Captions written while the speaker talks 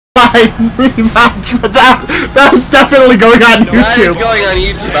rematch, but that's definitely going on YouTube. That is going on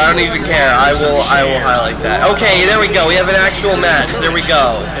YouTube. I don't even care. I will highlight that. Okay, there we go. We have an actual match. There we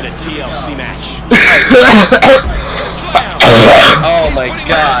go. And a TLC match. Oh my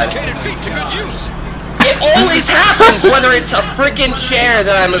god. It always happens, whether it's a freaking chair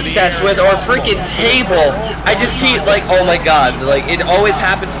that I'm obsessed with or a freaking table. I just keep like, oh my god, like it always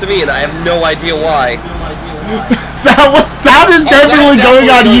happens to me and I have no idea why. that is definitely going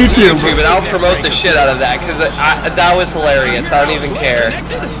on YouTube. And I'll promote the shit out of that because that was hilarious. I don't even care.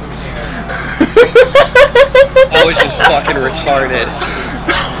 I was just fucking retarded.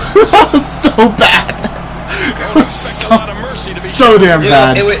 That was so bad. So damn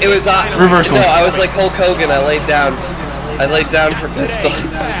bad. It was reversal. No, I was like Hulk Hogan. I laid down for pistol.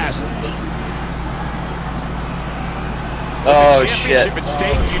 Oh shit.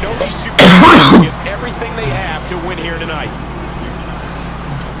 Everything they have to win here tonight.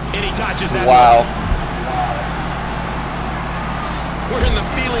 And he touches that. Wow. We're in the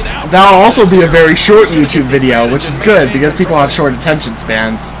feeling out. That'll also be a very short YouTube video, which is good because people have short attention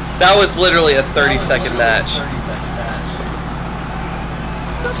spans. That was literally a 30-second match.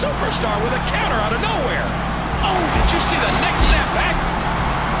 The superstar with a counter out of nowhere. Oh, did you see the neck snap back?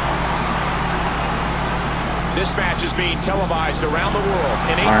 This match is being televised around the world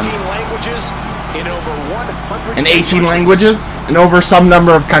in 18 languages in over 100 in 18 languages in over some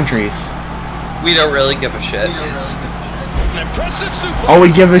number of countries. We don't really give a shit. All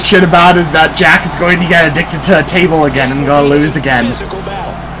we give a shit about is that Jack is going to get addicted to a table again and going to lose again.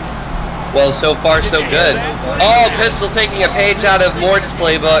 Well, so far so good. Oh, Pistol taking a page out of Mort's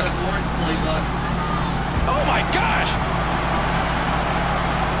playbook. Oh my gosh!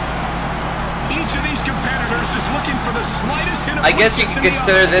 Each of these competitors is looking for the slightest hint of I guess you could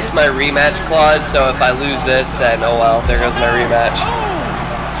consider this my rematch clause, so if I lose this, then oh well, there goes my rematch.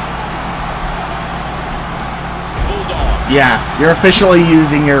 Yeah, you're officially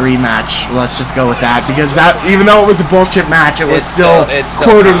using your rematch. Let's just go with that, because that, even though it was a bullshit match, it was still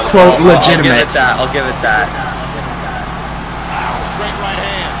quote-unquote legitimate. I'll give it that. Straight right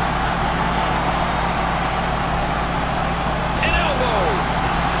hand. An elbow.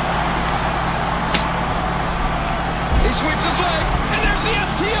 He sweeps his leg, and there's the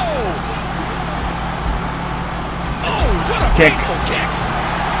STO. Oh, what a painful kick.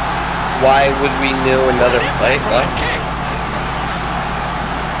 Why would we know another fight? What?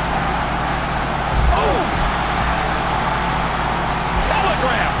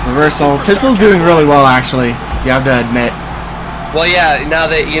 Reversal. Pistol's doing really well, actually. You have to admit. Well, yeah,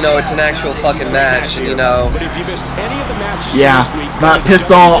 now that, you know, it's an actual fucking match, you know. But if you missed any of the matches yeah, but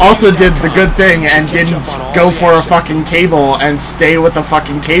Pistol also did the good thing and didn't go for a fucking table and stay with the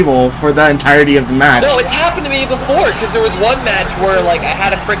fucking table for the entirety of the match. No, it's happened to me before, because there was one match where, like, I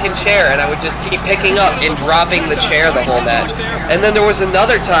had a freaking chair and I would just keep picking up and dropping the chair the whole match. And then there was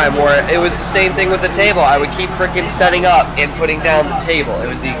another time where it was the same thing with the table. I would keep freaking setting up and putting down the table. It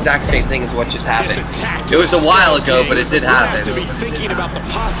was the exact same thing as what just happened. It was a while ago, but it did happen. Thinking about the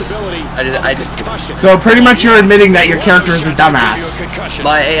possibility. I just. So pretty much you're admitting that your character is a dumbass.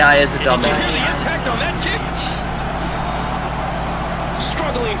 My AI is a dumbass. Impact on that kick.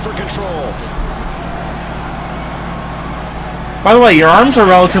 Struggling for control. By the way, your arms are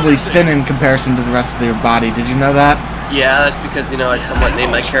relatively thin in comparison to the rest of your body. Did you know that? Yeah, that's because, you know, I somewhat named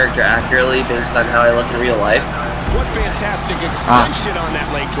my character accurately based on how I look in real life. What fantastic extension on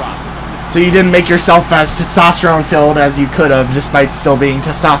that leg drop. So you didn't make yourself as testosterone-filled as you could have, despite still being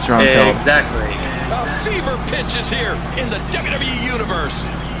testosterone-filled. Exactly. A fever pitch is here in the WWE Universe.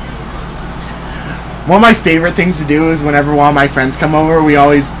 One of my favorite things to do is whenever one of my friends come over, we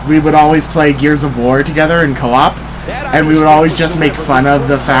would always play Gears of War together in co-op, and we would always just make fun of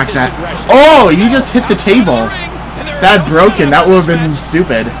the fact that, oh, you just hit the table. That broken. That would have been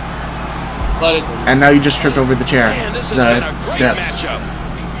stupid. And now you just tripped over the chair, the steps.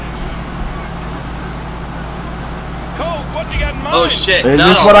 Oh shit! Is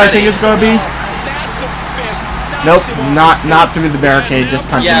this what I think it's gonna be? Nope, not through the barricade, just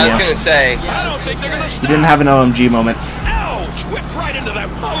punching you. Yeah, I was gonna say. You didn't have an OMG moment. Ouch! Whipped right into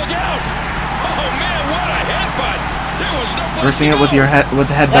that. Oh, look out! Oh man, what a headbutt! There was no place Reversing it with your head, with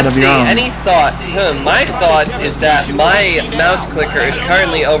the headbutt of your own. Any thoughts? My thought is that my mouse clicker is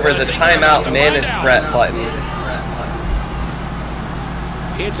currently over the timeout Manus Brett button.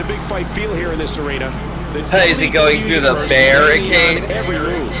 It's a big fight feel here in this arena. Is he going through the barricade? Every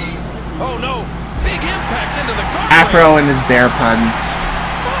move. Oh no! Big impact into the guard. Afro and his bear puns.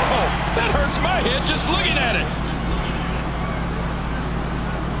 Oh, that hurts my head just looking at it.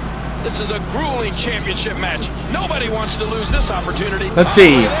 This is a grueling championship match. Nobody wants to lose this opportunity. Let's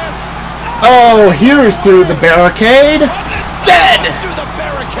see. Oh, here's through the barricade. Dead!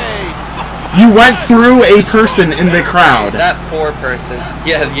 You went through a person in the crowd. That poor person.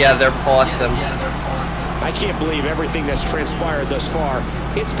 Yeah, they're awesome. I can't believe everything that's transpired thus far.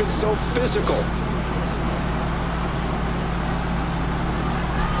 It's been so physical.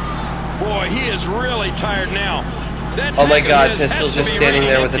 Boy, he is really tired now. Oh my God, Pistol's just standing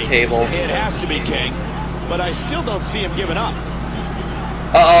there with a table. It has to be, King. But I still don't see him giving up.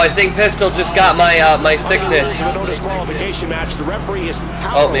 Uh-oh, I think Pistol just got my my sickness. No disqualification match. The referee is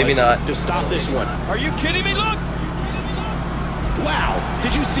powerless Oh, maybe not. to stop this one. Are you kidding me? Look! Wow,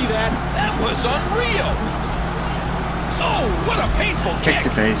 did you see that? That was unreal. Oh, what a painful kick. Kick to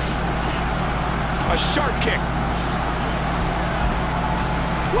face. A sharp kick.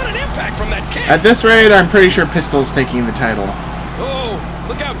 What an impact from that kick. At this rate, I'm pretty sure Pistol's taking the title. Oh,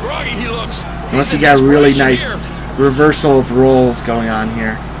 look how groggy he looks. Unless he got a really nice reversal of roles going on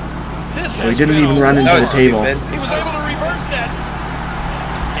here. So he didn't even run into the table. He was able to reverse that.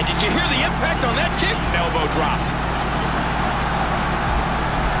 And did you hear the impact on that kick? Elbow drop.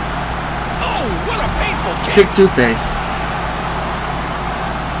 Oh, what a painful kick. Kick to face.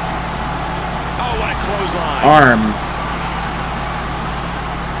 Oh, what a clothesline. Arm.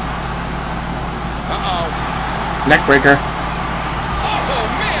 Uh-oh. Neck breaker. Oh,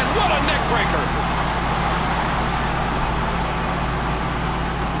 man, what a neck breaker.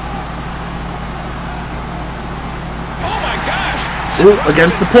 Oh, my gosh. Ooh,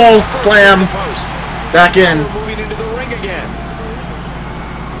 against the pole. Slam. Back in. Moving into the ring again.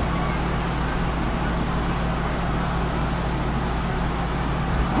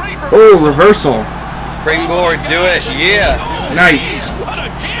 Oh, reversal. Springboard, do it, yeah. Nice. What a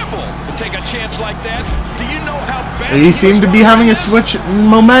gamble to take a chance like that. Do you know how bad He seemed to be having a switch in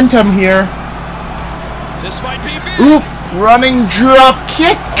momentum here. This might be big. Oop, running drop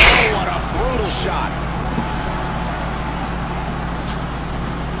kick. Oh, what a brutal shot.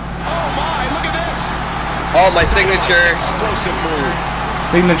 Oh my, look at this. Oh, my signature. Explosive move.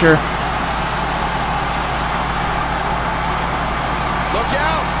 Signature. Look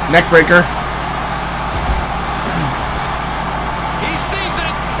out. Neck breaker. He sees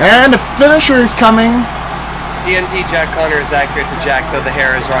it. And a finisher is coming. TNT Jack Connor is accurate to Jack, though the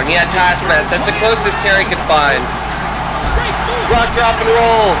hair is wrong. Yeah, Taskmaster. That's the closest hair he could find. Great move. Rock, drop, and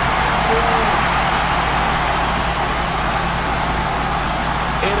roll.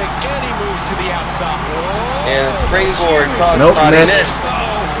 And again he moves to the outside. Oh, And a springboard. Nope, Spot, he miss. missed.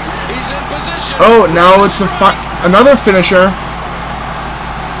 oh, he's in position. Oh, now it's another finisher.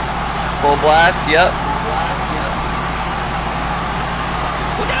 Full blast, yep.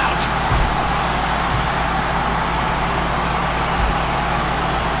 Look out.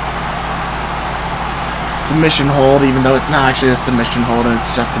 Submission hold, even though it's not actually a submission hold,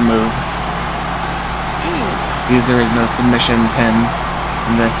 it's just a move. Because there is no submission pin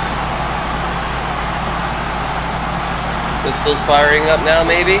in this. Pistol's firing up now,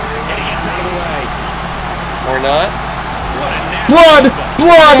 maybe? And he gets out of the way. Or not? What a nasty Blood!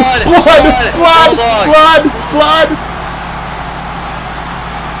 Blood! Blood! Blood! Blood! Bulldog. Blood! Blood!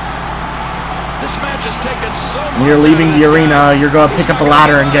 This match has taken so much. When you're leaving out of the this arena, guy. you're going to pick up a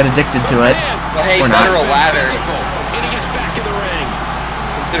ladder and get addicted to it. Well, hey, Or not. better a ladder. And he gets back in the ring.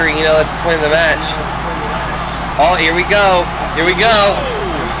 Considering, you know, that's the point of the match. Oh, here we go. Here we go.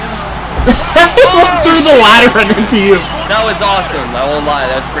 He went through the ladder and into you. That was awesome. I won't lie.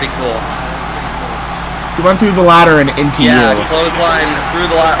 That was pretty cool. He went through the ladder and into Yeah, you. clothesline through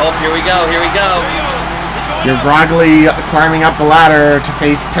the ladder. Oh, here we go. Here we go. You're groggily climbing up the ladder to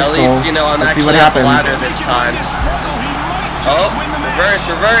face Pistol. At least, you know, I'm Let's see actually what up the happens. ladder this time. Oh, reverse,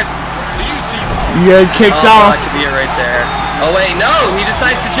 reverse. Did you see that? You get kicked Oh, off. that could be it right there. Oh, wait, no. He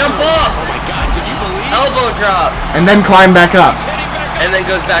decides to jump off. Oh my God, can you believe it? Elbow drop. And then climb back up. Heading back up. And then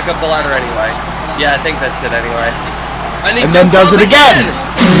goes back up the ladder anyway. Yeah, I think that's it anyway. And he And then jumps does off it again.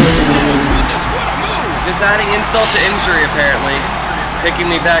 Goodness, what a move. Just adding insult to injury, apparently. Picking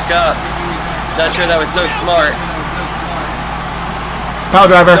me back up. Not sure that was so smart. Power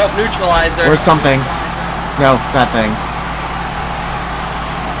driver. Nope, neutralizer. Or something. No, that thing.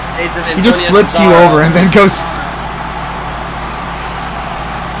 He just Antonio flips you Cesaro. over and then goes...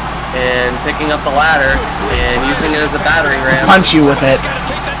 And picking up the ladder and using it as a battery ram. punch you with it. Gotta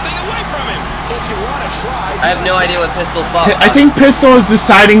take that thing away from him. If you want to try. I have no idea what Pistol's bought. I think Pistol is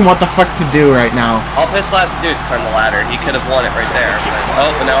deciding what the fuck to do right now. All Pistol has to do is climb the ladder. He could have won it right there. But,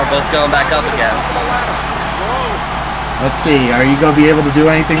 oh, but now we're both going back up again. Let's see, are you going to be able to do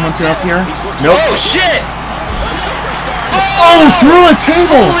anything once you're up here? Nope. Oh, shit! Oh, through a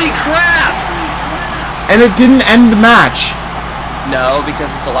table! Holy crap! And it didn't end the match. No,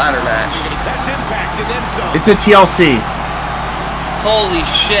 because it's a ladder match. That's impact and then some. It's a TLC. Holy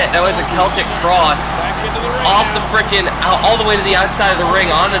shit, that was a Celtic cross. Off the frickin' all the way to the outside of the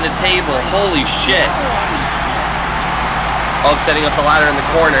ring, onto the table. Holy shit. Oh, setting up the ladder in the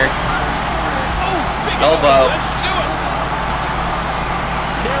corner. Elbow.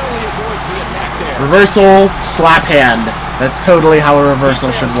 Narrowly avoids the attack there. Reversal, slap hand. That's totally how a reversal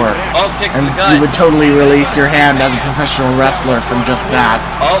should work. Oh, kick to And the gut. you would totally release your hand as a professional wrestler from just that.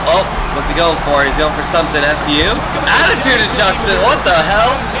 Oh, what's he going for? He's going for something, F you. Attitude adjustment, what the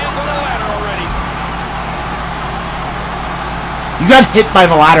hell? You got hit by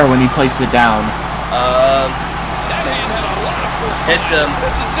the ladder when you placed it down. Hits him.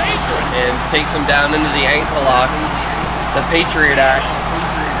 And takes him down into the ankle lock. The Patriot Act.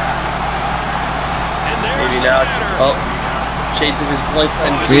 Maybe now it's, oh, shades of his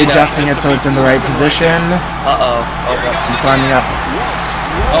boyfriend. Readjusting it so it's in the right position. Uh-oh. He's climbing up.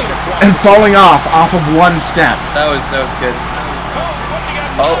 And falling off of one step. That was good.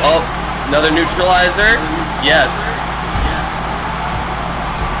 Oh, another neutralizer. Yes.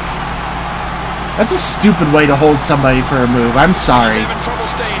 That's a stupid way to hold somebody for a move. I'm sorry.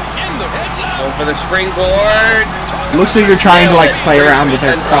 Going for the springboard. It looks like you're trying to like play around with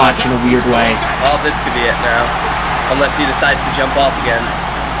her crotch in a weird way. Oh, this could be it now. Unless he decides to jump off again.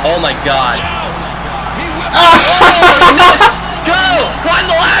 Oh my god. Oh, miss! Go! Climb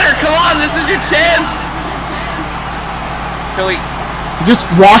the ladder! Come on, this is your chance! So he just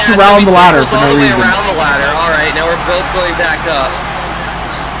walked around the ladder for no reason. Around the ladder. Alright, now we're both going back up.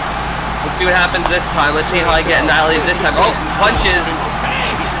 Let's see what happens this time. Let's see how I get annihilated this time. Oh, punches!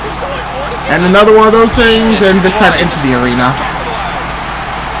 And another one of those things, and this time into the arena.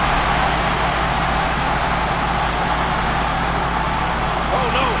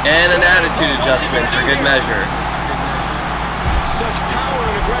 And an attitude adjustment for good measure. Such power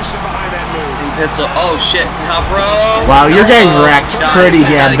and aggression behind that move. And pistol. Oh shit! Top row. Wow, you're getting wrecked pretty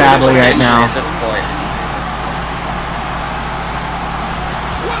damn badly right now. At this point.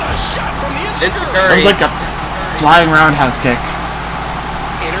 What a shot from the inside. It was like a flying roundhouse kick.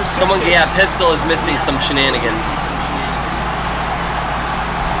 Someone, yeah, Pistol is missing some shenanigans.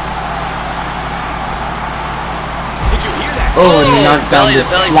 Did you hear that? Oh, and he knocks down the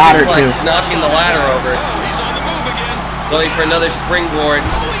ladder too. Knocking the ladder over. He's on the move again. Going for another springboard.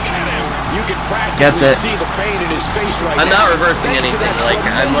 You can Gets practically it. see the pain in his face right I'm now. not reversing anything. Like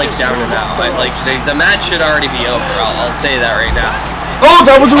I'm like down and out. Like the match should already be over. I'll say that right now. Oh,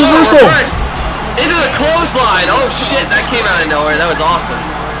 that was a reversal. Reversed into the clothesline. Oh shit, that came out of nowhere. That was awesome.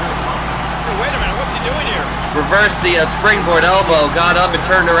 Wait a minute, what's he doing here? Reversed the springboard elbow. Got up and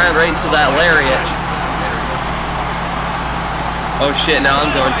turned around right into that lariat. Oh shit, now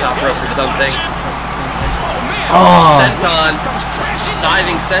I'm going top rope for something. Oh. Senton.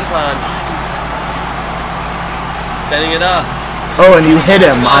 Diving senton. Setting it up. Oh, and you hit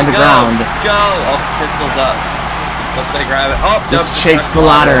him on the ground. Go! Oh, pistol's up. Looks like grab it. Oh, Just nope, shakes the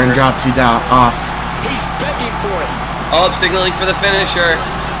ladder and drops you down off. He's begging for it. Oh, signaling for the finisher.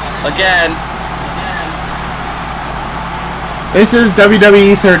 Again. This is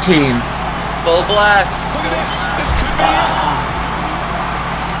WWE 13. Full blast. Look at this. This could be it.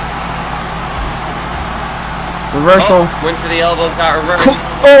 Reversal. Oh, went for the elbow, got reversed.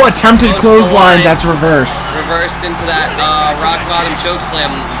 Oh, attempted clothesline that's reversed. Reversed into that rock bottom choke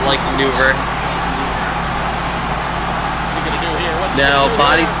slam like maneuver. Now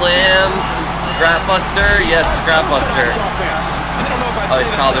body slams, scrap buster, yes, scrap buster. Oh,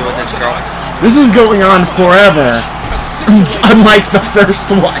 he's probably with his girl. This is going on forever, unlike the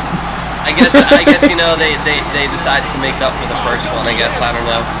first one. I guess you know they decided to make up for the first one. I guess I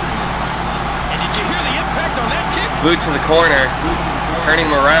don't know. Boot to the corner, turning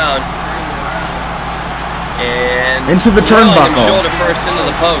him around, and into the turnbuckle. Shoulder first into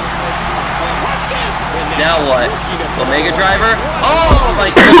the post. Now what? Omega driver? Oh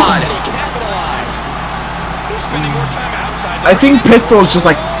my god! I think Pistol is just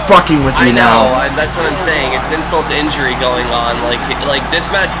like fucking with you now. I know, that's what I'm saying. It's insult to injury going on. Like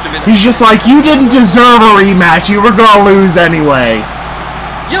this match should have been. He's just like, you didn't deserve a rematch. You were gonna lose anyway.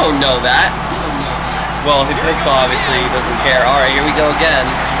 You don't know that. Well, Pistol obviously doesn't care. All right, here we go again.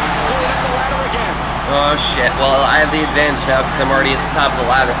 Oh shit! Well, I have the advantage now because I'm already at the top of the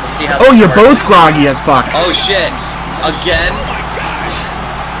ladder. Let's see how. Oh, you're works. both groggy as fuck. Oh shit! Again?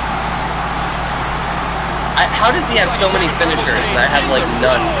 How does he have so many finishers and I have like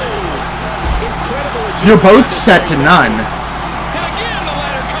none? You're both set to none. And again, the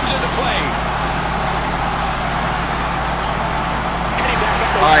ladder comes into play.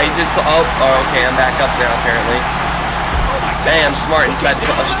 Alright, just oh, okay, I'm back up now apparently. Hey, I'm smart and decided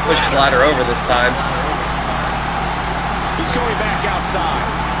to push the ladder over this time. He's going back outside.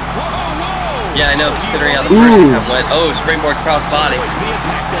 Whoa, whoa. Yeah, I know, considering how the first time went. Oh, springboard crossbody. What's the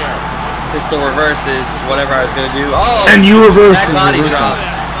impact there? Pistol reverses whatever I was going to do. Oh! And you reverse back body drop.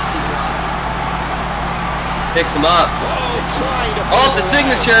 Picks him up. Oh, the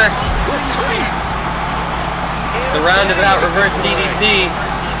signature! The roundabout reverse DDT.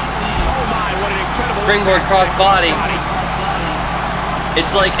 Springboard crossbody.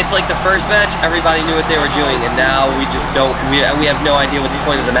 It's like the first match. Everybody knew what they were doing, and now we just don't. We have no idea what the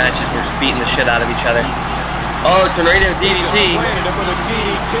point of the match is. We're just beating the shit out of each other. Oh, tornado DDT.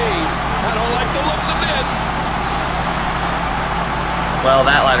 I don't like the looks of this. Well,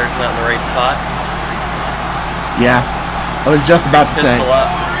 that ladder's not in the right spot. Yeah, I was just about to say. Pistol up.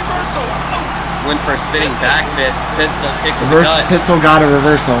 Went for a spinning back fist. Pistol kicks in the gut. Pistol got a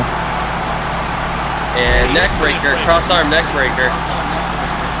reversal. And neck breaker, cross arm neck breaker.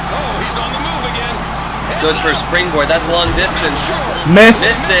 Oh, he's on the move again. Goes for a springboard. That's long distance. Missed.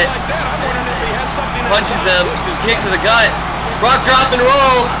 Missed it. Punches him. Kick to the gut. Rock drop and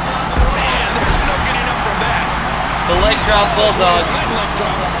roll. Man, there's no getting up from that. The leg drop bulldog.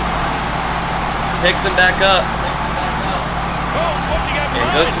 Picks him back up. And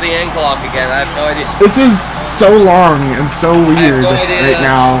goes for the ankle lock again. I have no idea. This is so long and so weird right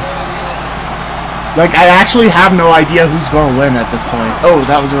now. Like, I actually have no idea who's going to win at this point. Oh,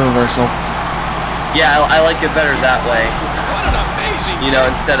 that was a reversal. Yeah, I like it better that way. You know,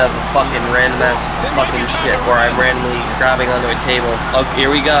 instead of fucking random ass fucking shit where I'm randomly grabbing onto a table. Oh,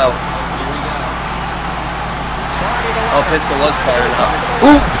 here we go. Oh, pistol was firing up.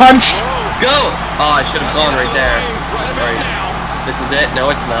 Ooh, punched! Go! Oh, I should have gone right there. Right. This is it?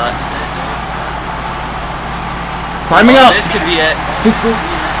 No, it's not. Climbing up! This could be it. Pistol.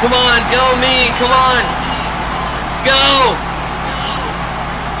 Come on, go me! Come on! Go!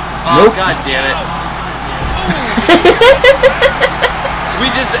 Oh, nope. God damn it.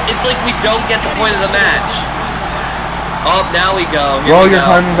 It's like we don't get the point of the match. Oh, now we go. Well, you're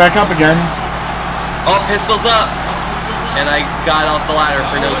climbing back up again. Oh, pistol's up. And I got off the ladder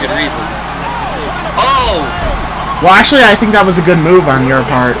for no good reason. Oh! Well, actually, I think that was a good move on your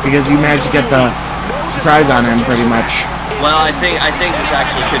part, because you managed to get the surprise on him, pretty much. Well, I think this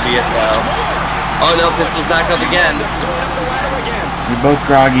actually could be it, though. Oh, no, pistol's back up again. You're both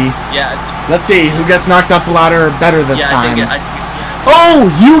groggy. Yeah. Let's see, who gets knocked off the ladder better this time. Oh,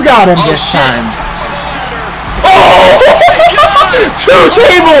 you got him this time. Oh! Two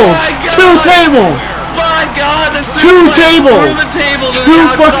tables! Two tables! My God, this is two tables! Through the table to the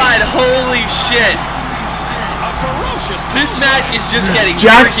outside. Holy shit! This match is just getting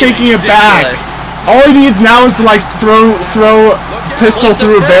Jack's taking it back. ridiculous. All he needs now is to like throw pistol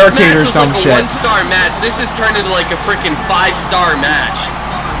through a barricade or some shit. Like a 1-star match. This has turned into like a freaking 5-star match.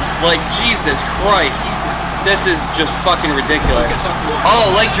 Like Jesus Christ, this is just fucking ridiculous. Oh,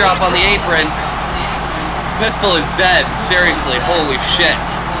 leg drop on the apron. Pistol is dead. Seriously, holy shit.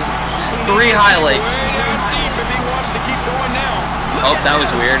 3 highlights. Oh, that was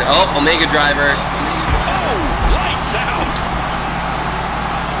weird. Oh, Omega driver. Lights out.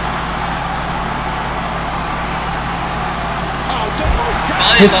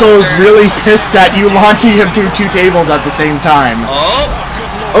 Pistol is really pissed at you launching him through 2 tables at the same time.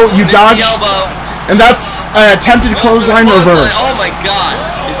 Oh, you dodged. And that's attempted clothesline reverse. Oh my God.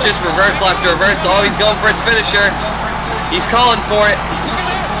 It's just reverse left to reverse. Oh, he's going for his finisher. He's calling for it.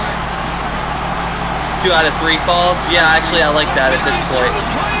 2 out of 3 falls. Yeah, actually, I like that at this point.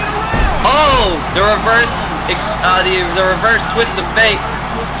 Oh, the reverse twist of fate.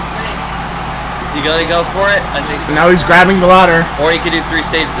 Is he gonna go for it? I think. Now he's grabbing the ladder. Or he could do 3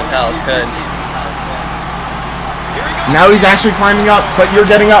 stages of hell. Could. Now he's actually climbing up, but you're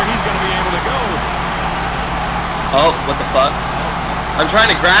getting up. Oh, what the fuck? I'm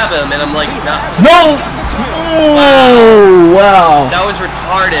trying to grab him, and I'm like, not. No! Oh, wow. That was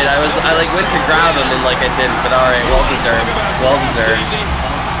retarded. I like went to grab him, and like I didn't. But all right, well deserved. Well deserved.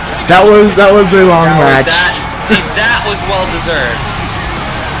 That was a long match. See, that was well deserved.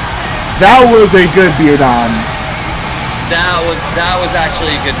 That was a good BeardOn. That was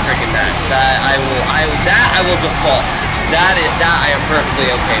actually a good freaking match. That I will default. That I am perfectly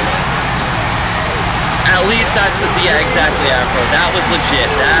okay with. At least that's exactly Afro. That was legit.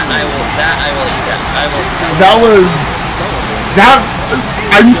 That I will accept.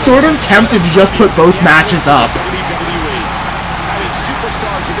 I'm sort of tempted to just put both matches up.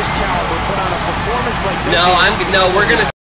 Superstars of this caliber put on a performance like No, we're gonna